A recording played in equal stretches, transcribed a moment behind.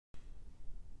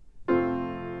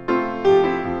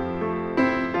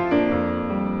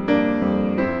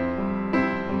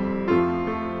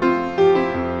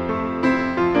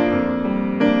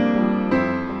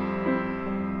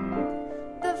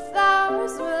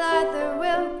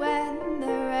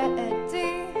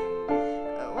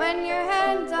when your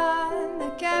hand on the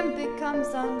can becomes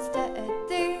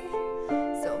unsteady.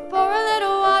 So pour a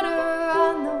little water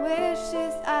on the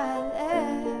wishes I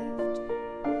left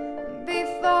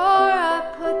before I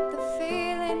put the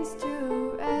feelings to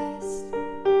rest.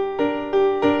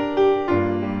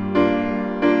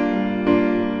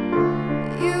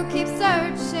 You keep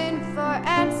searching for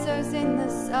answers in the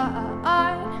sun,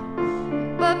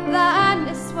 but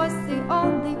blindness was the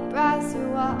only prize you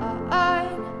won.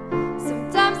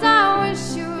 Sometimes I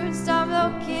wish you would stop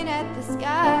looking at the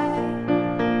sky.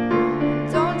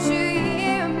 Don't you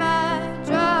hear my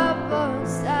troubled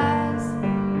sighs?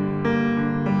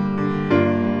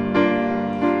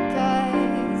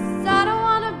 'Cause I don't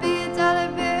wanna be a dollar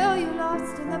bill you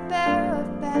lost in the pair of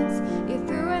pants you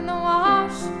threw in the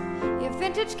wash. Your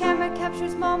vintage camera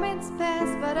captures moments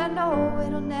past, but I know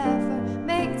it'll never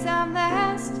make time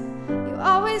last. You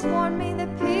always warn me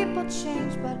that people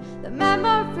change, but the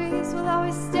memories will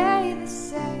always stay the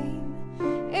same.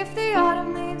 If the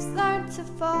autumn leaves learn to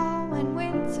fall when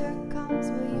winter comes,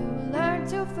 will you learn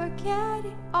to forget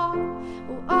it all?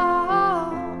 Oh, all,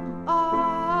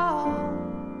 all,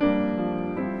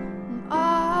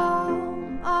 all,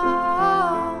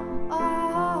 all,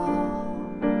 all.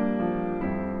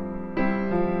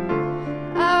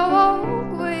 I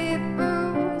woke with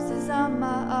bruises on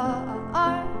my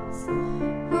arms.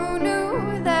 Who knew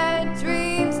that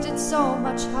dreams did so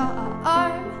much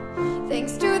harm?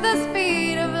 Thanks to the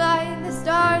speed of light, the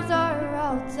stars are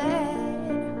all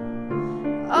dead.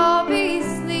 I'll be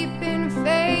sleeping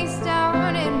face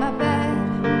down in my bed.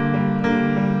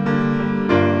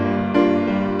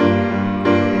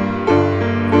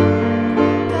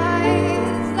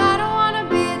 Guys, I don't wanna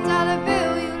be a dollar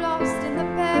bill you lost in the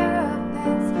pair of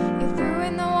pants you threw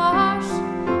in the wash.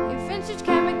 Your vintage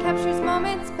camera captures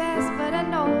moments past, but I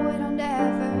know it'll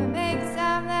never make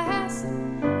time last.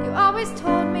 You always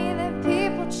told me that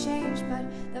people change, but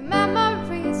the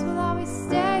memories will always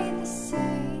stay the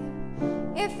same.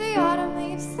 If the autumn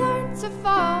leaves learn to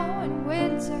fall and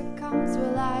winter comes,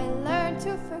 will I learn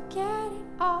to forget it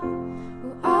all?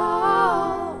 Ooh,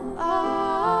 all,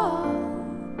 all,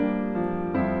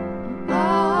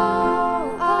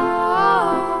 all, all,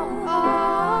 all,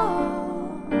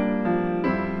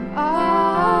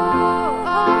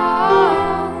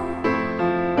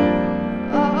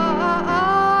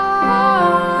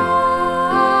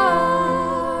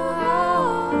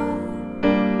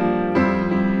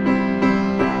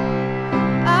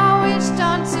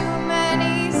 on too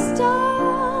many stars,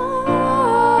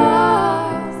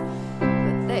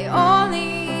 but they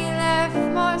only left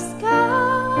more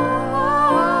scars.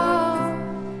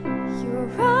 You're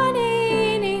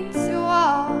running into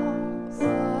walls,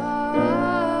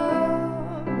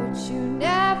 but you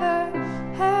never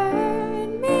heard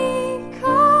me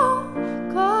call,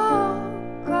 call,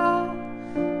 call,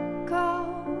 call.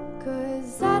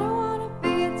 'Cause I don't wanna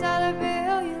be a dollar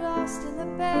bill you lost in the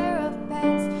pair of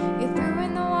pants you threw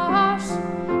in the wash.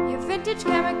 Your vintage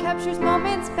camera captures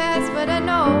moments past, but I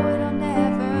know it'll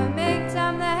never make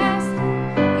time last.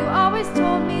 You always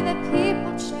told me that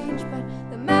people change, but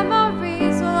the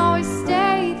memories will always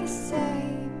stay the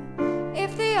same.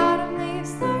 If the autumn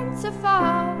leaves learn to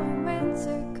fall when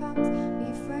winter comes, we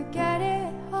forget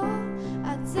it all.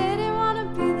 I didn't wanna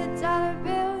be the dollar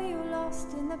bill you lost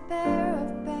in the pair of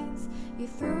pants you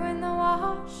threw in the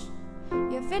wash.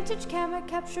 Your vintage camera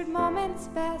captured moments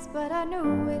past, but I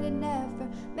knew it'd never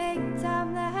make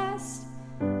time last.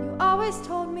 You always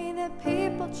told me that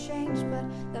people change, but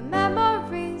the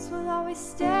memories will always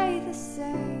stay the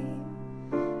same.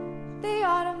 The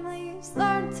autumn leaves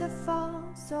learned to fall,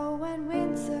 so when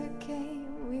winter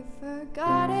came, we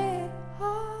forgot it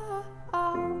all.